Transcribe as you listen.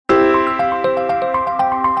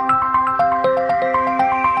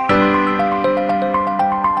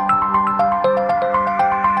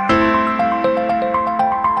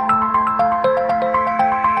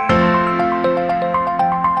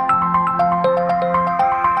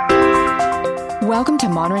Welcome to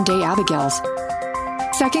Modern Day Abigails.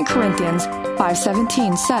 2 Corinthians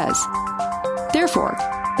 5:17 says, "Therefore,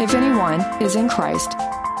 if anyone is in Christ,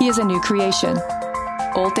 he is a new creation.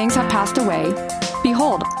 Old things have passed away.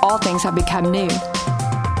 Behold, all things have become new."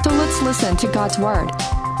 So let's listen to God's Word,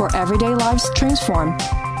 where everyday lives transform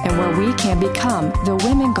and where we can become the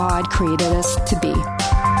women God created us to be.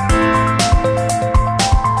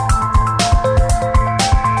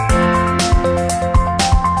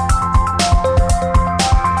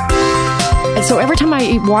 So every time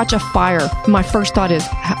I watch a fire, my first thought is,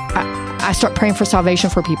 I start praying for salvation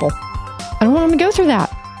for people. I don't want them to go through that.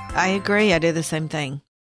 I agree. I do the same thing.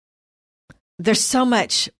 There's so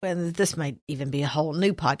much, and this might even be a whole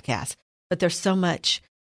new podcast, but there's so much.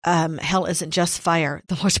 Hell isn't just fire.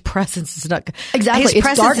 The Lord's presence is not. Exactly. His it's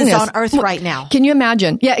presence darkness. is on earth right now. Can you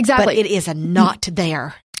imagine? Yeah, exactly. But it is not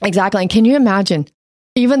there. Exactly. And can you imagine?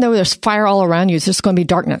 Even though there's fire all around you, it's just going to be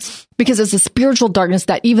darkness, because it's a spiritual darkness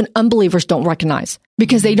that even unbelievers don't recognize,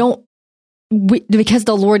 because because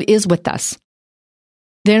the Lord is with us.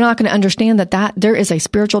 They're not going to understand that there is a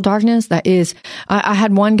spiritual darkness that is. I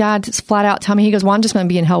had one guy just flat out tell me, he goes, "Well, I'm just going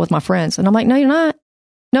to be in hell with my friends," and I'm like, "No, you're not.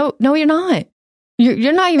 No, you're not.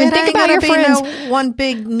 You're not even thinking about your friends. No one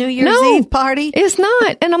big New Year's Eve party. It's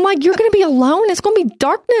not." And I'm like, "You're going to be alone. It's going to be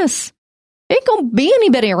darkness. Ain't going to be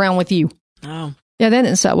anybody around with you." Oh. Yeah, that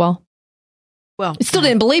didn't sit well. Well, it still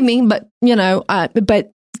didn't believe me, but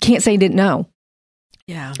but can't say he didn't know.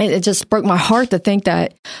 Yeah, it just broke my heart to think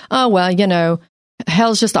that, oh well,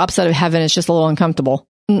 hell's just the opposite of heaven. It's just a little uncomfortable.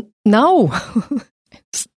 No,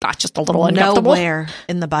 it's not just a little uncomfortable. Nowhere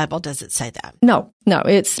in the Bible does it say that. No,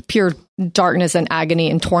 it's pure darkness and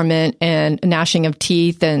agony and torment and gnashing of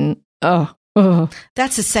teeth and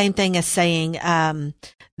That's the same thing as saying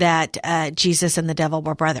that Jesus and the devil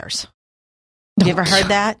were brothers. Have you ever heard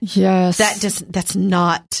that? Yes. That's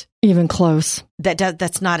not even close. That's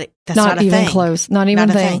not a even thing. Close. Not even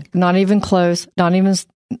not thing. Not even close. Not even.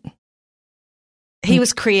 He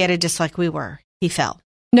was created just like we were. He fell.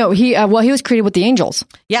 No, he was created with the angels.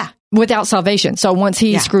 Yeah. Without salvation. So once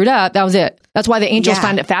he screwed up, that was it. That's why the angels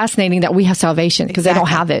find it fascinating that we have salvation, because they don't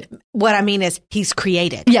have it. What I mean is he's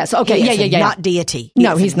created. Yes. Okay. Yeah. Not deity.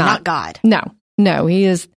 No, he's not. Not God. No, he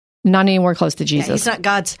is not anywhere close to Jesus. Yeah, he's not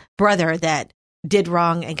God's brother that did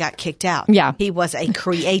wrong and got kicked out. Yeah. He was a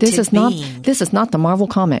created being. This is not the Marvel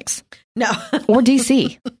comics. No. Or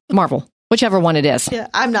DC. Marvel. Whichever one it is. Yeah,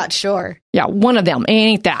 I'm not sure. Yeah, one of them. It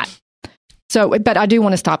ain't that. So, but I do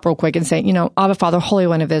want to stop real quick and say, Abba Father, Holy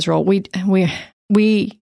One of Israel, we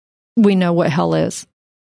know what hell is.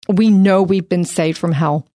 We know we've been saved from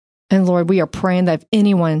hell. And Lord, we are praying that if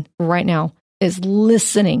anyone right now is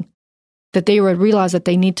listening, that they would realize that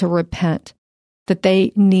they need to repent, that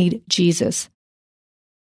they need Jesus,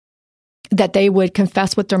 that they would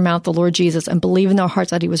confess with their mouth the Lord Jesus and believe in their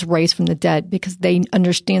hearts that he was raised from the dead, because they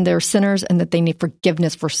understand they're sinners and that they need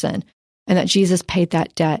forgiveness for sin, and that Jesus paid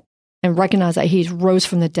that debt, and recognize that he rose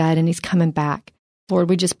from the dead and he's coming back. Lord,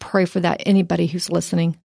 we just pray for that. Anybody who's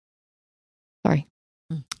listening. Sorry.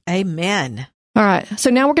 Amen. All right.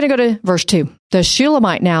 So now we're going to go to verse 2. The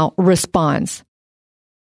Shulamite now responds.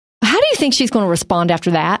 How do you think she's going to respond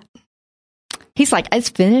after that? He's like, "It's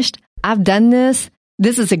finished. I've done this.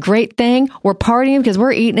 This is a great thing. We're partying because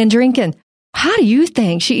we're eating and drinking." How do you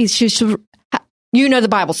think she should? You know the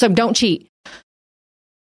Bible, so don't cheat.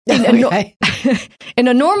 In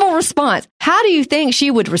a normal response, how do you think she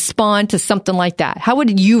would respond to something like that? How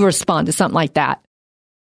would you respond to something like that?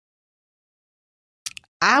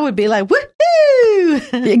 I would be like,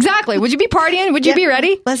 woohoo! Exactly. Would you be partying? Would you be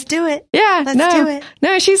ready? Let's do it. Yeah. Let's do it.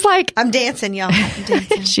 No, she's like, I'm dancing, y'all. I'm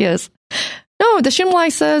dancing. She is. No, the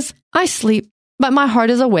Shulamite says, "I sleep, but my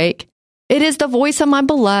heart is awake. It is the voice of my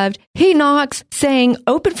beloved. He knocks, saying,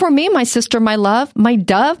 'Open for me, my sister, my love, my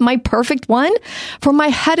dove, my perfect one. For my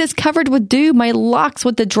head is covered with dew, my locks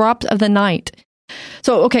with the drops of the night.'"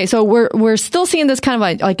 So, okay, so we're still seeing this kind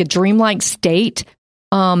of like a dreamlike state.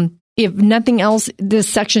 If nothing else, this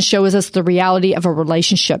section shows us the reality of a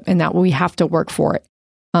relationship and that we have to work for it.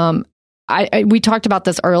 We talked about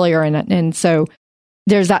this earlier, and so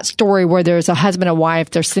there's that story where there's a husband and wife.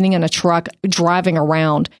 They're sitting in a truck driving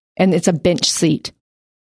around, and it's a bench seat.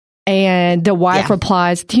 And the wife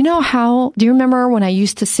replies, do you remember when I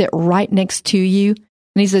used to sit right next to you?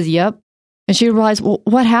 And he says, "Yep." And she replies, "Well,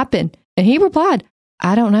 what happened?" And he replied,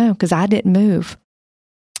 "I don't know, because I didn't move."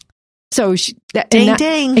 So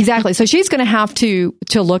ding. Exactly. So she's going to have to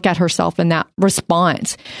look at herself in that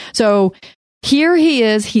response. So here he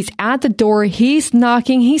is. He's at the door. He's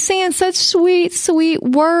knocking. He's saying such sweet, sweet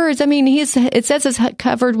words. I mean, it says it's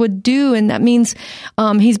covered with dew, and that means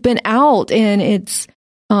he's been out and it's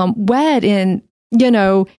wet, and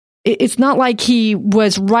it's not like he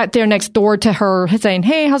was right there next door to her saying,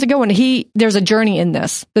 hey, how's it going? There's a journey in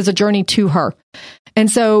this. There's a journey to her. And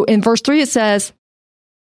so in verse 3, it says,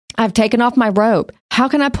 I've taken off my robe. How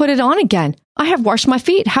can I put it on again? I have washed my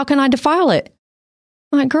feet. How can I defile it?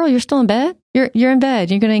 I'm like, girl, you're still in bed? You're in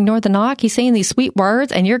bed. You're going to ignore the knock? He's saying these sweet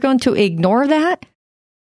words and you're going to ignore that?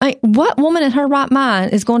 Like, what woman in her right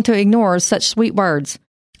mind is going to ignore such sweet words?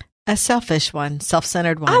 A selfish one,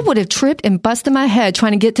 self-centered one. I would have tripped and busted my head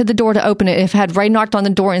trying to get to the door to open it if had Ray knocked on the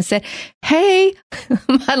door and said, hey,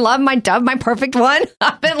 I love my dove, my perfect one.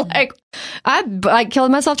 I'd like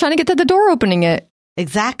killed myself trying to get to the door opening it.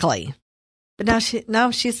 Exactly. But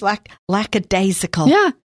now she's like lackadaisical.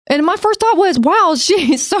 Yeah. And my first thought was, wow,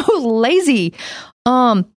 she's so lazy.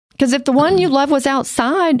 Because if the one you love was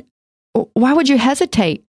outside, why would you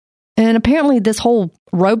hesitate? And apparently this whole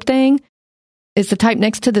robe thing is the type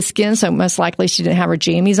next to the skin, so most likely she didn't have her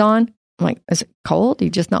jammies on. I'm like, is it cold? Do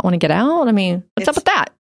you just not want to get out? I mean, what's up with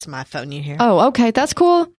that? It's my phone you hear. Oh, okay. That's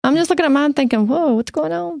cool. I'm just looking at mine thinking, whoa, what's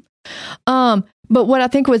going on? But what I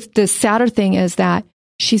think was the sadder thing is that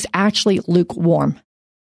she's actually lukewarm.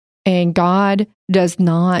 And God does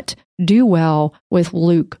not do well with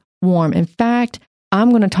lukewarm. In fact,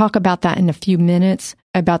 I'm going to talk about that in a few minutes,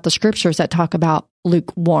 about the scriptures that talk about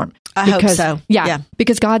lukewarm. I hope so. Yeah.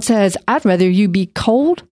 Because God says, I'd rather you be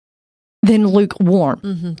cold than lukewarm.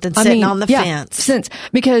 Mm-hmm. Than sitting on the fence.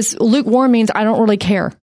 Because lukewarm means I don't really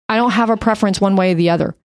care. I don't have a preference one way or the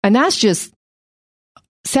other. And that's just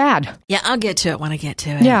sad. Yeah, I'll get to it when I get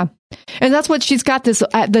to it. Yeah. And that's what she's got,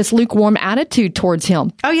 this lukewarm attitude towards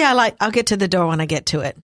him. Oh, yeah. I'll get to the door when I get to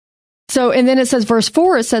it. So, and then it says, verse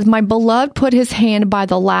 4, it says, my beloved put his hand by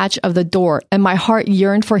the latch of the door, and my heart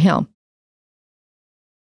yearned for him.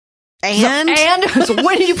 So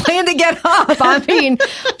when do you plan to get up? I mean,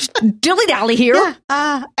 dilly-dally here.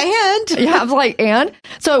 Yeah, and? Yeah, I was like, and?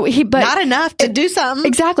 So but not enough to do something.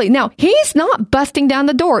 Exactly. Now, he's not busting down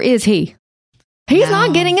the door, is he? He's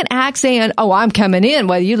not getting an axe saying, oh, I'm coming in,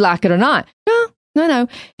 whether you like it or not. No.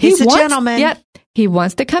 He's a gentleman. Yep. He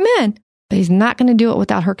wants to come in, but he's not going to do it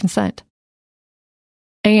without her consent.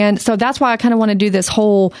 And so that's why I kind of want to do this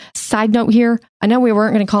whole side note here. I know we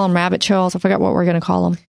weren't going to call them rabbit trails. I forgot what we're going to call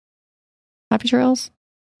them. Happy trails?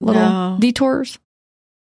 Little detours?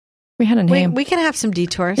 We had a name. We can have some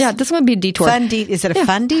detours. Yeah, this would be a detour. Is it a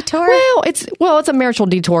fun detour? Well, it's a marital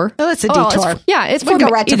detour. Oh, it's a detour. It's for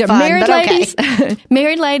either fun, married ladies,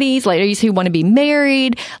 married ladies who want to be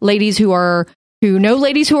married, ladies who know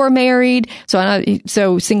ladies who are married.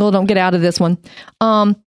 So single, don't get out of this one.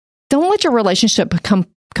 Don't let your relationship become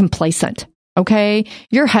complacent. Okay,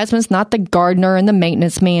 your husband's not the gardener and the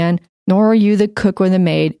maintenance man, nor are you the cook or the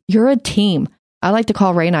maid. You're a team. I like to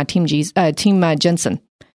call Ray and I Team Jensen.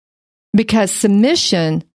 Because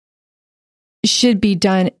submission should be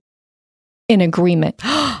done in agreement.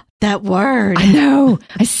 That word. I know.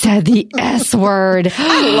 I said the S word.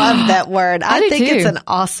 I love that word. I think too. It's an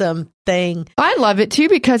awesome thing. I love it too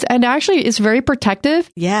because, and actually it's very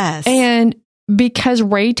protective. Yes. And because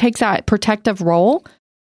Ray takes that protective role,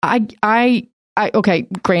 okay,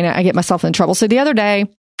 granted, I get myself in trouble. So the other day,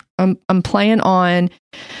 I'm playing on,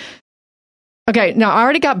 okay, now I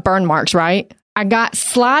already got burn marks, right? I got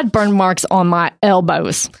slide burn marks on my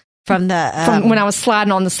elbows from when I was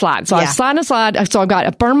sliding on the slide. So I was sliding a slide. So I got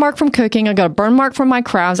a burn mark from cooking. I got a burn mark from my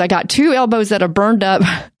crabs. I got 2 elbows that are burned up.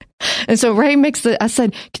 And so Ray I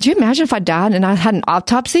said, could you imagine if I died and I had an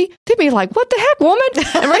autopsy? They'd be like, what the heck, woman?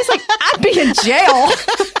 And Ray's like, I'd be in jail.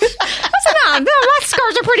 I said, no, my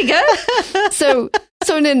scars are pretty good. So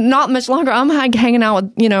then not much longer, I'm hanging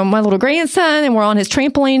out with, my little grandson and we're on his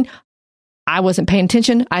trampoline. I wasn't paying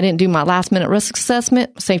attention. I didn't do my last minute risk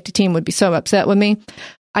assessment. Safety team would be so upset with me.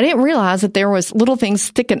 I didn't realize that there was little things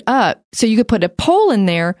sticking up. So you could put a pole in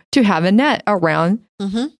there to have a net around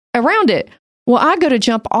it. Well, I go to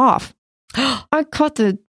jump off. I caught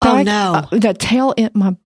the tail in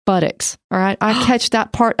my buttocks. All right. I catch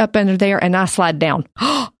that part up under there and I slide down.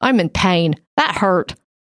 I'm in pain. That hurt.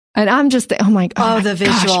 And I'm just, oh my God. The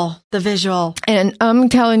visual. And I'm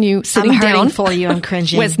telling you, sitting down for you, I'm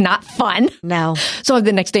cringing. was not fun. No. So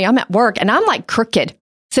the next day I'm at work and I'm like crooked,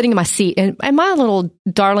 sitting in my seat. And my little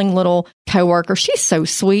darling little coworker, she's so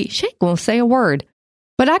sweet. She ain't going to say a word.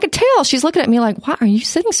 But I could tell she's looking at me like, why are you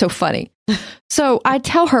sitting so funny? So I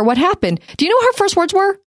tell her what happened. Do you know what her first words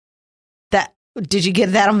were? Did you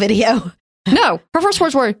get that on video? No. Her first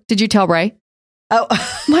words were, did you tell Ray? Oh.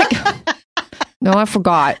 No, I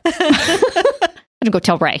forgot. I didn't go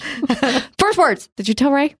tell Ray. First words, did you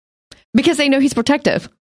tell Ray? Because they know he's protective.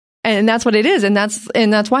 And that's what it is. And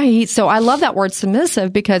that's why so I love that word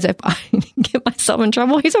submissive, because if I get myself in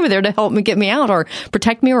trouble, he's over there to help me get me out or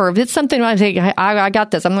protect me. Or if it's something I think, I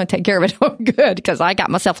got this, I'm going to take care of it. Oh, good. Because I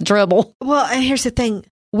got myself in trouble. Well, and here's the thing.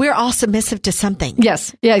 We're all submissive to something.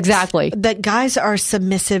 Yes. Yeah, exactly. The guys are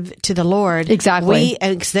submissive to the Lord. Exactly.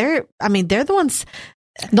 Because they're the ones.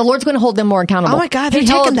 The Lord's going to hold them more accountable. Oh my God, they're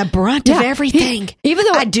taking the brunt of everything. Even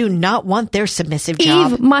though I do not want their submissive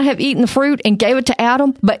job. Eve might have eaten the fruit and gave it to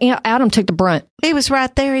Adam, but Adam took the brunt. He was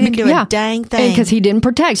right there. He didn't do a dang thing. Because he didn't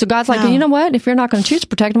protect. So God's like, you know what? If you're not going to choose to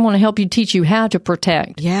protect, I'm going to help you, teach you how to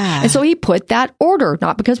protect. Yeah. And so he put that order,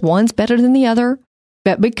 not because one's better than the other,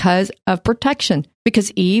 but because of protection.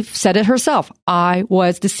 Because Eve said it herself. I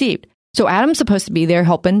was deceived. So Adam's supposed to be there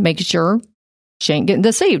helping, making sure she ain't getting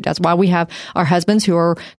deceived. That's why we have our husbands who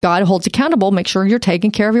are God holds accountable. Make sure you're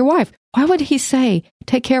taking care of your wife. Why would he say,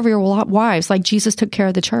 take care of your wives like Jesus took care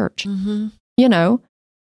of the church? Mm-hmm. You know?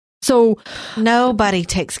 So nobody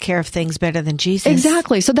takes care of things better than Jesus.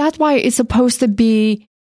 Exactly. So that's why it's supposed to be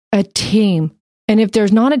a team. And if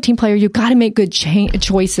there's not a team player, you've got to make good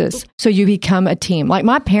choices so you become a team. Like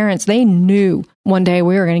my parents, they knew one day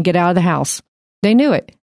we were going to get out of the house. They knew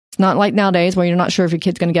it. It's not like nowadays where you're not sure if your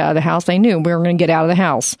kid's going to get out of the house. They knew we were going to get out of the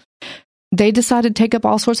house. They decided to take up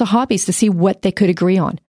all sorts of hobbies to see what they could agree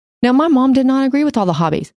on. Now, my mom did not agree with all the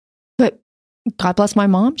hobbies, but God bless my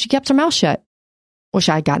mom. She kept her mouth shut. Wish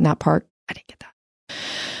I had gotten that part. I didn't get that.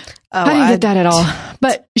 I didn't get that at all.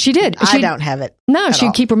 But she did. I don't have it. No,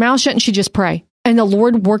 she'd keep her mouth shut and she'd just pray. And the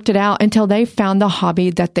Lord worked it out until they found the hobby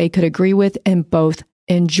that they could agree with and both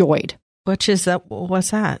enjoyed. Which is that?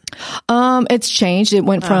 What's that? It's changed. It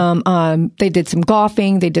went from they did some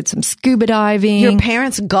golfing, they did some scuba diving. Your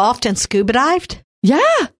parents golfed and scuba dived? Yeah.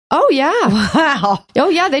 Oh yeah. Wow. Oh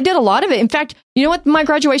yeah. They did a lot of it. In fact, you know what my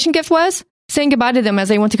graduation gift was? Saying goodbye to them as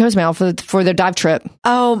they went to Cozumel for their dive trip.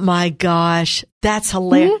 Oh my gosh, that's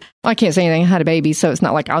hilarious. Mm-hmm. I can't say anything. I had a baby, so it's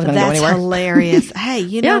not like I was going to go anywhere. That's hilarious. Hey,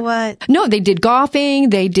 you know what? No, they did golfing.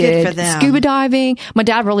 They did scuba diving. My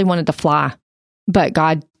dad really wanted to fly, but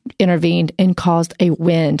God intervened and caused a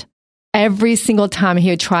wind. Every single time he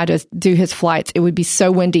would try to do his flights, it would be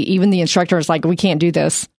so windy. Even the instructor was like, we can't do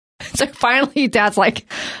this. So finally, Dad's like,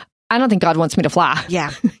 I don't think God wants me to fly.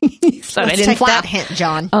 Yeah. So they didn't fly. That hint,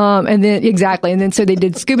 John. And then exactly. And then so they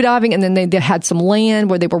did scuba diving, and then they had some land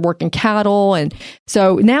where they were working cattle. And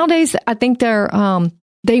so nowadays, I think they're,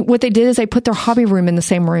 what they did is they put their hobby room in the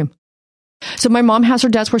same room. So my mom has her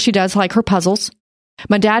desk where she does like her puzzles.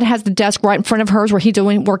 My dad has the desk right in front of hers where he's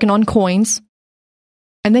working on coins,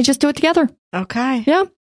 and they just do it together. Okay. Yeah.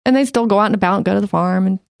 And they still go out and about and go to the farm,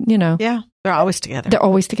 and Yeah. They're always together. They're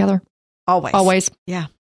always together. Always. Always. Yeah.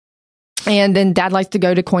 And then Dad likes to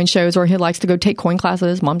go to coin shows, or he likes to go take coin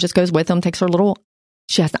classes. Mom just goes with him, takes her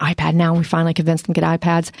she has an iPad now. We finally convinced them to get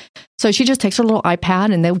iPads. So she just takes her little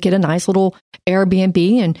iPad, and they'll get a nice little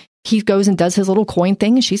Airbnb, and he goes and does his little coin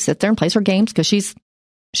thing, and she sits there and plays her games because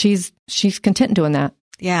she's content doing that.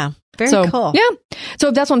 Yeah. Very cool. Yeah.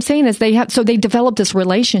 So that's what I'm saying is they developed this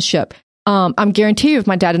relationship. I'm guarantee you if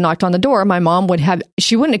my dad had knocked on the door, my mom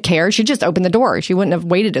she wouldn't have cared. She'd just open the door. She wouldn't have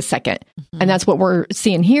waited a second. Mm-hmm. And that's what we're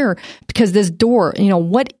seeing here, because this door,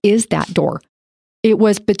 what is that door? It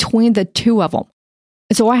was between the two of them.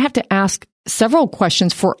 And so I have to ask several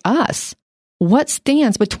questions for us. What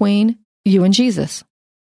stands between you and Jesus?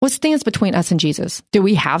 What stands between us and Jesus? Do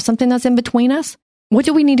we have something that's in between us? What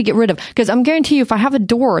do we need to get rid of? Because I'm guarantee you, if I have a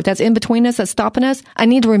door that's in between us, that's stopping us, I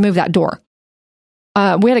need to remove that door.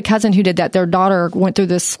 We had a cousin who did that. Their daughter went through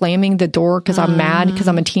this slamming the door because I'm mad because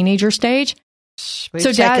I'm a teenager stage. We've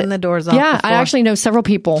taken the doors off. Yeah, before. I actually know several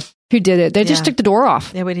people who did it. They just took the door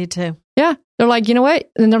off. Yeah, we did too. Yeah. They're like, you know what?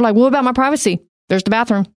 And they're like, what about my privacy? There's the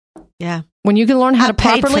bathroom. Yeah. When you can learn how to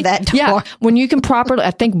properly. For that door. Yeah. When you can properly.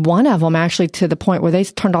 I think one of them actually to the point where they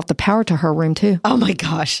turned off the power to her room too. Oh my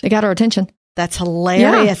gosh. They got her attention. That's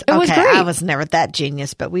hilarious. Yeah, it was great. I was never that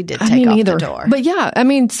genius, but we did take off the door. But yeah,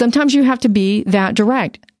 sometimes you have to be that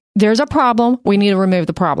direct. There's a problem. We need to remove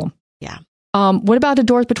the problem. Yeah. What about the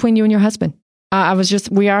doors between you and your husband?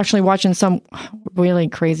 We are actually watching some really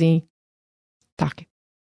crazy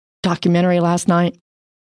documentary last night.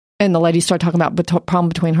 And the lady started talking about the problem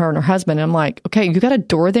between her and her husband. And I'm like, okay, you got a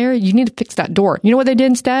door there. You need to fix that door. You know what they did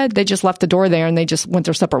instead? They just left the door there and they just went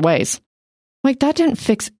their separate ways. Like, that didn't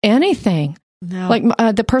fix anything. No.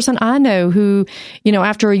 Like the person I know who,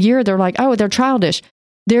 after a year, they're like, oh, they're childish.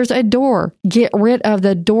 There's a door. Get rid of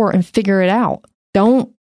the door and figure it out.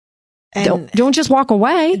 Don't And don't just walk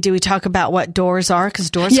away. do we talk about what doors are?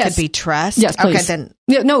 Because doors Yes. could be trust. Yes, please. Okay, then.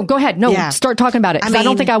 Yeah, no, go ahead. No, Yeah. start talking about it. 'Cause I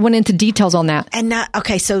don't mean- think I went into details on that. And now,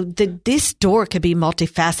 okay, so this door could be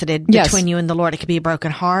multifaceted Yes. between you and the Lord. It could be a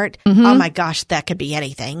broken heart. Oh my gosh, that could be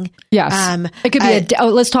anything. Yes. It could be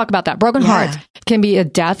let's talk about that. Broken hearts can be a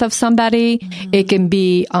death of somebody. It can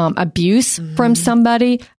be abuse from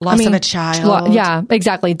somebody. Loss of a child. Yeah,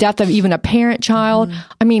 exactly. Death of even a parent child.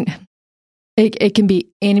 I mean, it can be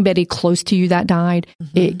anybody close to you that died.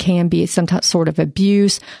 It can be some sort of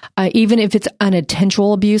abuse. Even if it's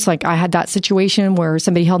unintentional abuse, like I had that situation where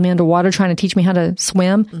somebody held me underwater trying to teach me how to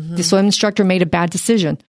swim. The swim instructor made a bad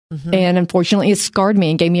decision. And unfortunately, it scarred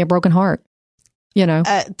me and gave me a broken heart. You know,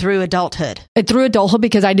 Through adulthood. Through adulthood,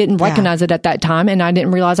 because I didn't recognize it at that time. And I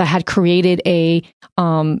didn't realize I had created a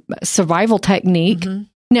survival technique.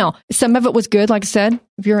 Now, some of it was good. Like I said,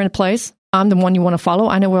 if you're in a place, I'm the one you want to follow.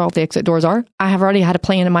 I know where all the exit doors are. I have already had a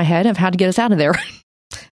plan in my head of how to get us out of there.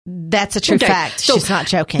 That's a true fact. So- She's not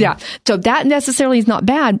joking. Yeah. So that necessarily is not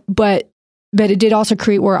bad, but it did also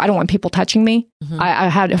create where I don't want people touching me.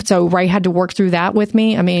 So Ray had to work through that with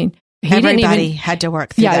me. I mean, Everybody had to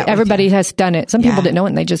work through that. everybody has done it. Some people Yeah. didn't know it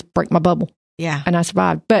and they just break my bubble. Yeah. And I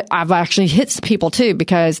survived. But I've actually hit people too,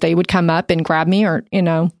 because they would come up and grab me, or, you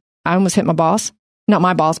know, I almost hit my boss. Not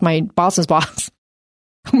my boss, my boss's boss.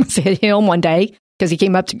 I almost hit him one day because he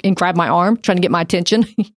came up and grabbed my arm trying to get my attention.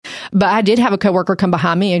 But I did have a coworker come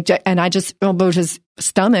behind me and I just elbowed his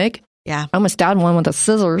stomach. Yeah. I almost stabbed one with the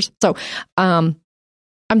scissors. So I'm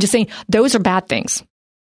just saying those are bad things.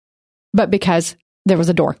 But because there was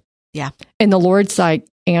a door. Yeah. And the Lord's like,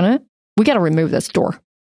 Anna, we got to remove this door.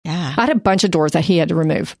 Yeah. I had a bunch of doors that he had to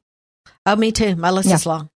remove. Oh, me too. My list is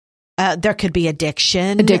long. There could be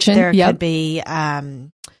addiction. There could be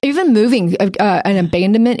even moving, an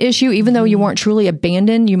abandonment issue. Even though you weren't truly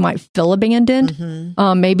abandoned, you might feel abandoned.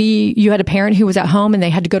 Maybe you had a parent who was at home and they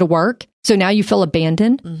had to go to work, so now you feel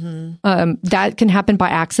abandoned. That can happen by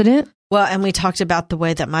accident. Well, and we talked about the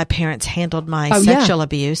way that my parents handled my sexual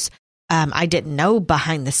abuse. I didn't know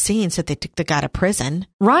behind the scenes that they took the guy to prison.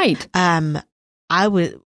 Right.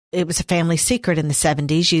 It was a family secret in the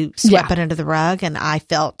 70s. You swept it under the rug, and I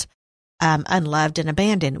felt unloved and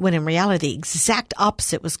abandoned, when in reality, the exact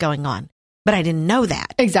opposite was going on. But I didn't know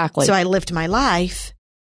that. Exactly. So I lived my life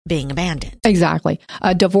being abandoned. Exactly.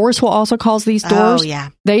 Divorce will also cause these doors. Oh, yeah.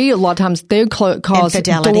 A lot of times they cause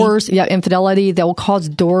Infidelity. doors. Yeah, infidelity. They'll cause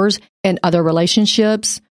doors in other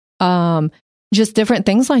relationships. Just different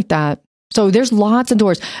things like that. So there's lots of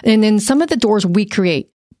doors. And then some of the doors we create.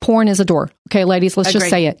 Porn is a door. Okay, ladies, let's just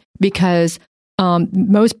say it. Because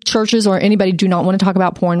most churches or anybody do not want to talk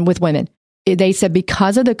about porn with women. They said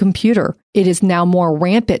because of the computer, it is now more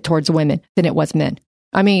rampant towards women than it was men.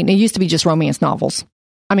 I mean, it used to be just romance novels.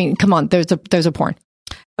 I mean, come on, there's a porn.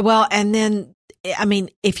 Well, and then, I mean,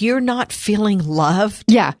 if you're not feeling loved.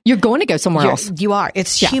 Yeah, you're going to go somewhere else. You are.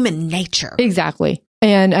 It's human nature. Exactly.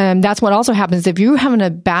 And that's what also happens if you're having a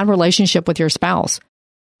bad relationship with your spouse.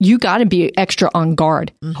 You got to be extra on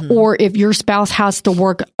guard. Or if your spouse has to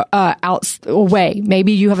work away,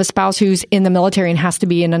 maybe you have a spouse who's in the military and has to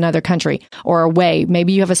be in another country or away.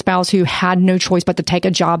 Maybe you have a spouse who had no choice but to take a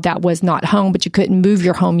job that was not home, but you couldn't move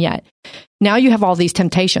your home yet. Now you have all these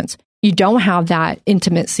temptations. You don't have that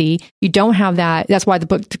intimacy. You don't have that. That's why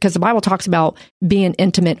because the Bible talks about being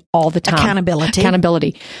intimate all the time.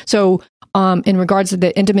 Accountability. So in regards to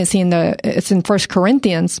the intimacy it's in 1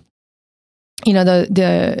 Corinthians. You know,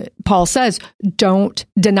 the Paul says, don't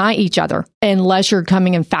deny each other unless you're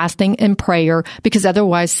coming in fasting and prayer, because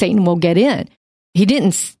otherwise Satan will get in.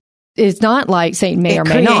 It's not like Satan may or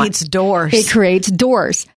may not. It creates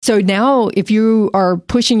doors. So now if you are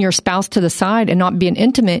pushing your spouse to the side and not being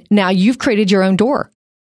intimate, now you've created your own door.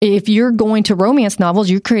 If you're going to romance novels,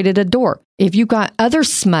 you created a door. If you got other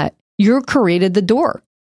smut, you've created the door.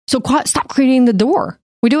 So stop creating the door.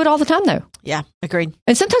 We do it all the time, though. Yeah, agreed.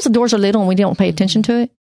 And sometimes the doors are little and we don't pay attention to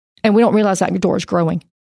it. And we don't realize that your door is growing.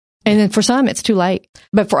 And then for some, it's too late.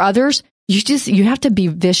 But for others, you have to be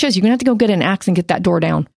vicious. You're going to have to go get an axe and get that door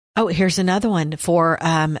down. Oh, here's another one for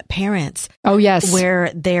parents. Oh, yes.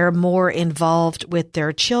 Where they're more involved with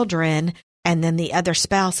their children, and then the other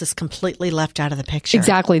spouse is completely left out of the picture.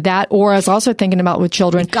 Exactly. That, or I was also thinking about with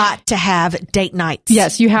children. You've got to have date nights.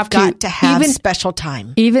 Yes, you have got to have special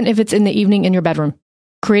time. Even if it's in the evening in your bedroom.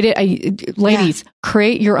 Ladies,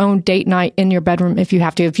 create your own date night in your bedroom if you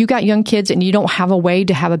have to. If you got young kids and you don't have a way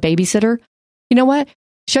to have a babysitter, you know what?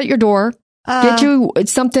 Shut your door. Get you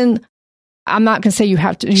something. I'm not going to say you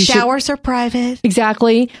have to. Showers are private.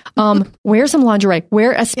 Exactly. Wear some lingerie.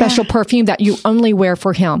 Wear a special perfume that you only wear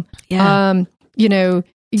for him. Yeah. You know,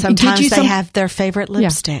 Sometimes they have their favorite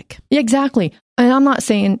lipstick. Yeah, exactly. And I'm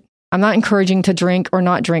not encouraging to drink or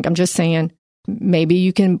not drink. I'm just saying maybe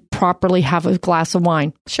you can properly have a glass of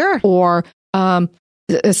wine. Sure. Or a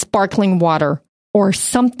sparkling water or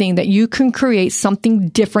something that you can create something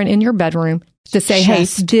different in your bedroom to say, hey,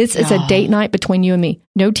 this is a date night between you and me.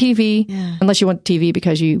 No TV, unless you want TV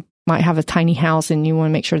because you might have a tiny house and you want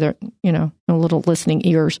to make sure they're, no little listening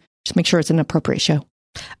ears. Just make sure it's an appropriate show.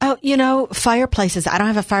 Oh, fireplaces. I don't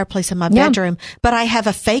have a fireplace in my bedroom, but I have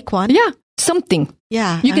a fake one. Yeah. Something.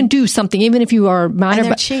 Yeah. You can do something, even if you are minor,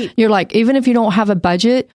 but cheap. You're like, even if you don't have a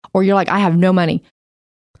budget or you're like, I have no money,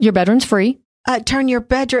 your bedroom's free. Turn your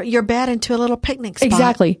bed into a little picnic spot.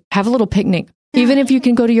 Exactly. Have a little picnic. Yeah. Even if you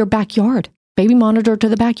can go to your backyard, baby monitor to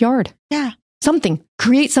the backyard. Yeah. Something.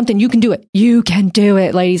 Create something. You can do it. You can do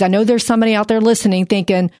it, ladies. I know there's somebody out there listening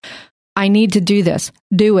thinking, I need to do this.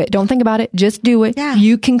 Do it. Don't think about it. Just do it. Yeah.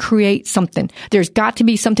 You can create something. There's got to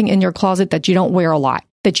be something in your closet that you don't wear a lot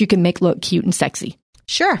that you can make look cute and sexy.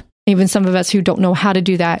 Sure. Even some of us who don't know how to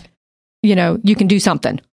do that, you can do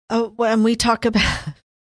something. Oh, when we talk about,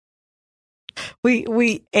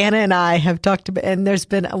 Anna and I have talked about, and there's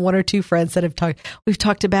been one or two friends that we've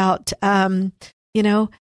talked about,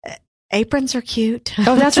 aprons are cute.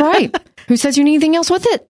 Oh, that's right. Who says you need anything else with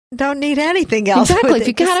it? Don't need anything else. Exactly. If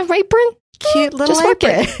you got an apron, cute little just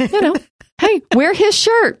apron. It. Hey, wear his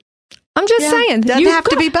shirt. I'm just saying. Doesn't have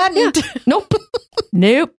to be buttoned. Yeah.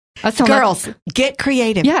 Nope. Girls, get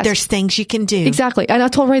creative. Yes. There's things you can do. Exactly. And I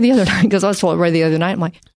told Ray the other night, because I was told Ray the other night, I'm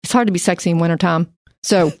like, it's hard to be sexy in wintertime.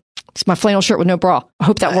 So it's my flannel shirt with no bra. I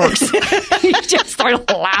hope that works. He just started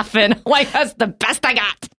laughing. Like, that's the best I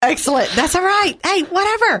got. Excellent. That's all right. Hey,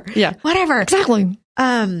 whatever. Yeah. Whatever. Exactly.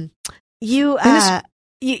 You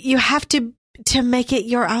have to make it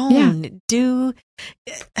your own. Yeah.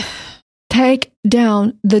 Take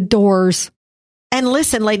down the doors. And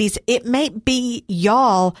listen, ladies, it may be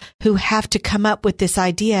y'all who have to come up with this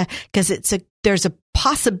idea because there's a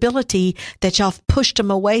possibility that y'all have pushed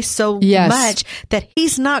him away so much that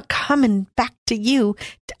he's not coming back to you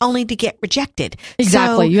only to get rejected.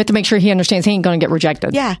 Exactly. So, you have to make sure he understands he ain't going to get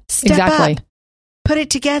rejected. Yeah. Step up. Put it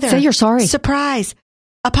together. Say you're sorry. Surprise.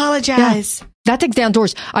 Apologize. Yeah. That takes down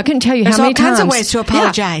doors. I couldn't tell you There's how many times. There's all kinds of ways to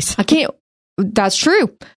apologize. Yeah, I can't. That's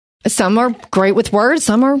true. Some are great with words.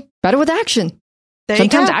 Some are better with action.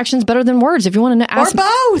 Sometimes action's better than words. If you want to ask, or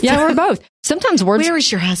both. Yeah, or both. Sometimes words. Where is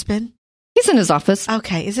your husband? He's in his office.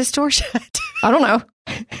 Okay, is his door shut? I don't know.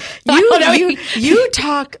 You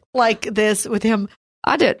talk like this with him.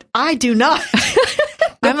 I did. I do not.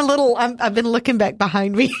 I've been looking back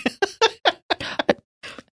behind me.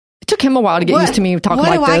 It took him a while to get used to me talking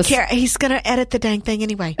like this. What do I care? He's going to edit the dang thing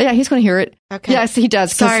anyway. Yeah, he's going to hear it. Okay. Yes, he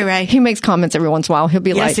does. Sorry, Ray. He makes comments every once in a while. He'll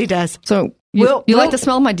be like, yes, he does. So you like the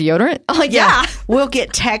smell of my deodorant? I'm like, yeah. We'll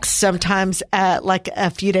get texts sometimes, like a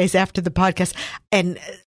few days after the podcast, and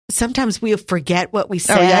sometimes we'll forget what we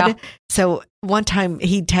said. Oh, yeah. So one time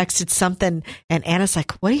he texted something, and Anna's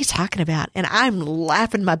like, "What are you talking about?" And I'm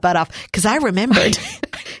laughing my butt off because I remembered.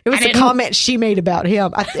 It was a comment she made about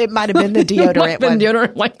him. It might have been the deodorant one.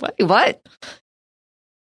 Deodorant. Like, what?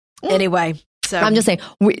 Anyway. So I'm just saying,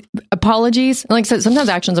 apologies. Like I said, sometimes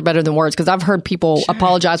actions are better than words because I've heard people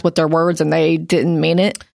apologize with their words and they didn't mean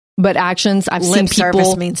it. But actions, I've seen people.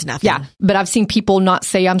 Service means nothing. Yeah, but I've seen people not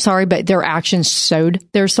say I'm sorry, but their actions showed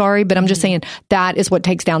they're sorry. But I'm just saying that is what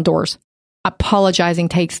takes down doors. Apologizing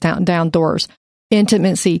takes down doors.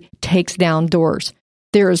 Intimacy takes down doors.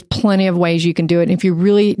 There is plenty of ways you can do it. And if you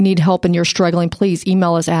really need help and you're struggling, please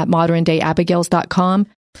email us at moderndayabigails.com.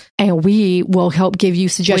 And we will help give you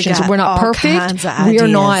suggestions. We're not perfect. We are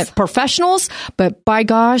not professionals, but by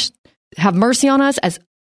gosh, have mercy on us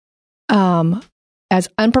as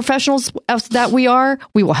unprofessionals as that we are.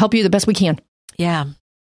 We will help you the best we can. Yeah.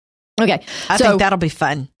 Okay. I think that'll be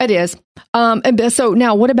fun. It is. And so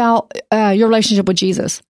now what about your relationship with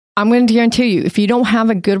Jesus? I'm going to guarantee you, if you don't have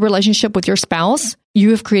a good relationship with your spouse,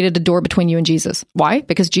 you have created a door between you and Jesus. Why?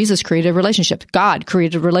 Because Jesus created a relationship. God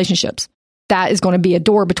created relationships. That is going to be a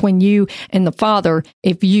door between you and the Father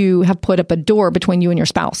if you have put up a door between you and your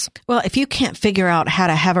spouse. Well, if you can't figure out how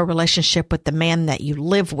to have a relationship with the man that you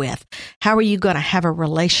live with, how are you going to have a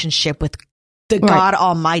relationship with the God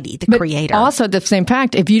Almighty, the Creator? Also, the same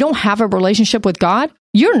fact, if you don't have a relationship with God,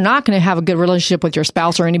 you're not going to have a good relationship with your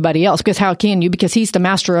spouse or anybody else. Because how can you? Because He's the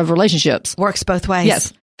master of relationships. Works both ways.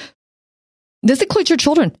 Yes. This includes your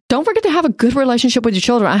children. Don't forget to have a good relationship with your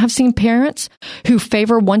children. I have seen parents who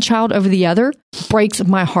favor one child over the other. Breaks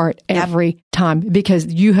my heart every time because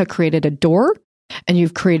you have created a door and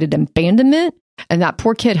you've created abandonment, and that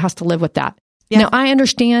poor kid has to live with that. Yep. Now, I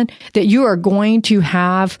understand that you are going to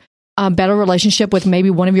have a better relationship with maybe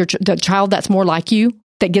one of the child that's more like you,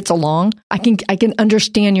 that gets along, I can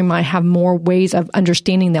understand you might have more ways of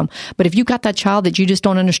understanding them. But if you got that child that you just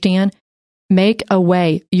don't understand, make a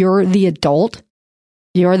way. You're the adult.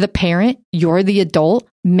 You're the parent. You're the adult.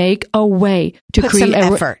 Make a way to Put create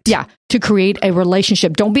some effort. To create a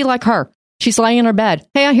relationship. Don't be like her. She's laying in her bed.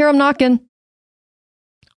 Hey, I hear him knocking.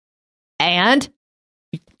 And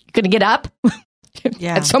you're going to get up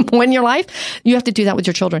at some point in your life. You have to do that with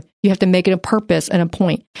your children. You have to make it a purpose and a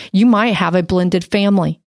point. You might have a blended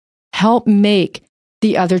family. Help make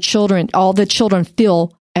the other children, all the children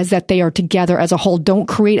feel as that they are together as a whole. Don't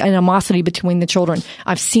create animosity between the children.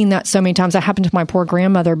 I've seen that so many times. That happened to my poor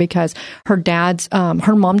grandmother because her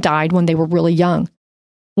mom died when they were really young.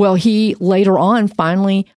 Well, he later on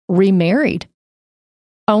finally remarried,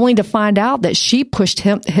 only to find out that she pushed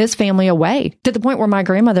his family away to the point where my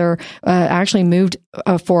grandmother actually moved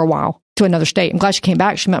for a while to another state. I'm glad she came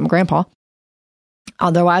back. She met my grandpa.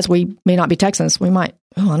 Otherwise, we may not be Texans. We might,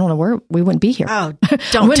 I don't know where, we wouldn't be here. Oh,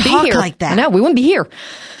 don't talk like that. No, we wouldn't be here.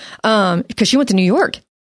 Because she went to New York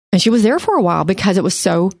and she was there for a while because it was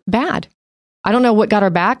so bad. I don't know what got her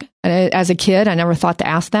back. As a kid, I never thought to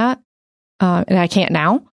ask that. And I can't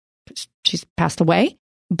now. She's passed away.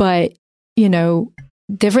 But,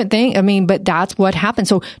 different thing. But that's what happened.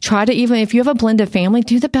 So try to, even if you have a blended family,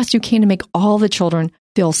 do the best you can to make all the children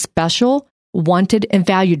feel special, wanted, and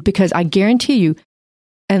valued. Because I guarantee you,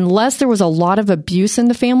 unless there was a lot of abuse in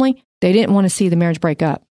the family, they didn't want to see the marriage break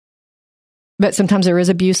up. But sometimes there is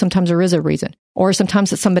abuse. Sometimes there is a reason. Or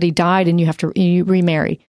sometimes that somebody died and you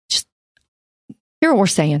remarry. Just hear what we're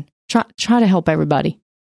saying. Try to help everybody.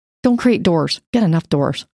 Don't create doors. Get enough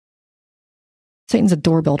doors. Satan's a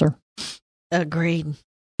door builder. Agreed.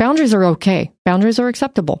 Boundaries are okay. Boundaries are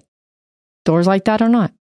acceptable. Doors like that are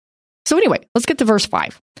not. So anyway, let's get to verse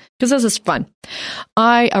 5, because this is fun.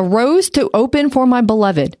 I arose to open for my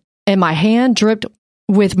beloved, and my hand dripped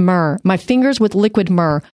with myrrh, my fingers with liquid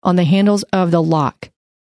myrrh on the handles of the lock.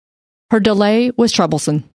 Her delay was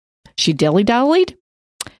troublesome. She dilly-dallied,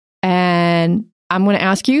 and I'm going to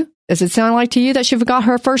ask you, does it sound like to you that she forgot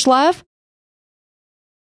her first love?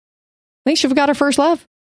 I think she forgot her first love.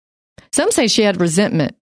 Some say she had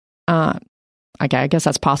resentment. Okay, I guess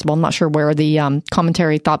that's possible. I'm not sure where the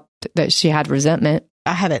commentary thought that she had resentment.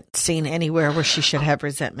 I haven't seen anywhere where she should have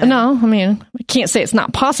resentment. No, I can't say it's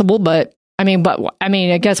not possible, but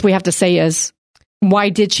I guess we have to say is, why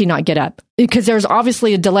did she not get up? Because there's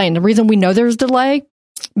obviously a delay. And the reason we know there's a delay,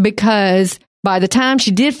 because by the time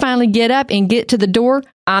she did finally get up and get to the door,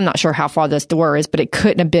 I'm not sure how far this door is, but it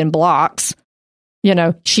couldn't have been blocks.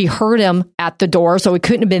 She heard him at the door, so it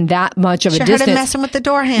couldn't have been that much of a distance. She heard him messing with the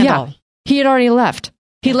door handle. Yeah, he had already left.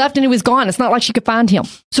 He left and he was gone. It's not like she could find him.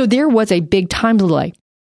 So there was a big time delay.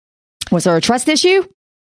 Was there a trust issue?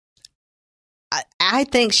 I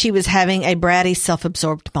think she was having a bratty,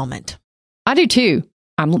 self-absorbed moment. I do too.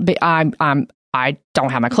 I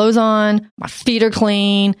don't have my clothes on. My feet are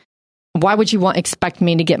clean. Why would you expect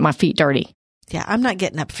me to get my feet dirty? Yeah, I'm not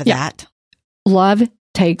getting up for that. Love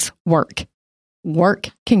takes work. Work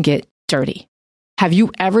can get dirty. Have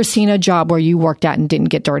you ever seen a job where you worked at and didn't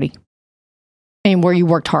get dirty? And where you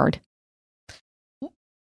worked hard?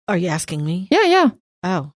 Are you asking me? Yeah.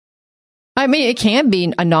 Oh. It can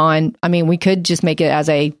be we could just make it as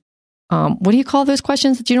a, what do you call those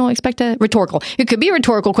questions that you don't expect rhetorical? It could be a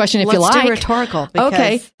rhetorical question if you like. Let's do rhetorical.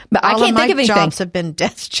 Okay. But I can't think of anything. Jobs have been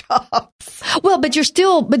desk jobs. Well, but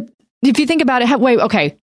if you think about it, wait,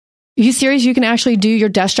 okay. Are you serious? You can actually do your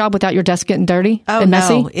desk job without your desk getting dirty and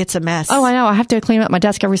messy? No, it's a mess. Oh, I know. I have to clean up my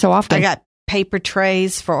desk every so often. I got paper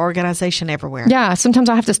trays for organization everywhere. Yeah, sometimes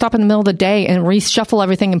I have to stop in the middle of the day and reshuffle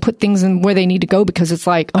everything and put things in where they need to go because it's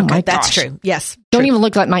like, my gosh. That's true. Yes. Don't even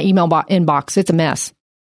look like my email inbox. It's a mess.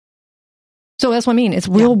 So that's what I mean. It's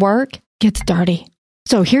real work gets dirty.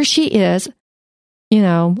 So here she is,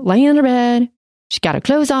 laying in her bed. She's got her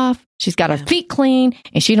clothes off. She's got her feet clean,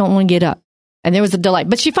 and she don't want to get up. And there was a delay,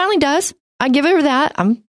 but she finally does. I give her that.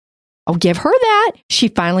 I'll give her that. She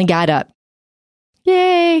finally got up.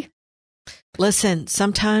 Yay. Listen,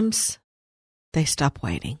 sometimes they stop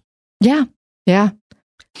waiting. Yeah.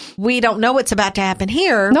 We don't know what's about to happen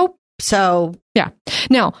here. Nope. So, yeah.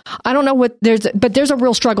 Now, I don't know but there's a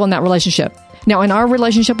real struggle in that relationship. Now, in our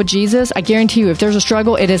relationship with Jesus, I guarantee you, if there's a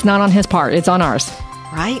struggle, it is not on his part. It's on ours.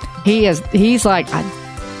 Right? He's like, I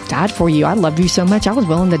died for you. I love you so much. I was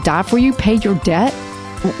willing to die for you, pay your debt.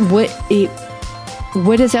 What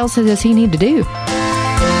else does he need to do?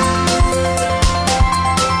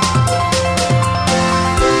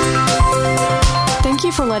 Thank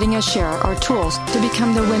you for letting us share our tools to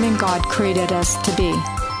become the women God created us to be.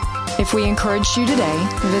 If we encouraged you today,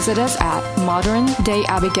 visit us at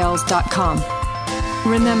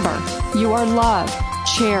moderndayabigails.com. Remember, you are loved,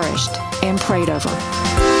 cherished, and prayed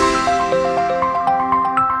over.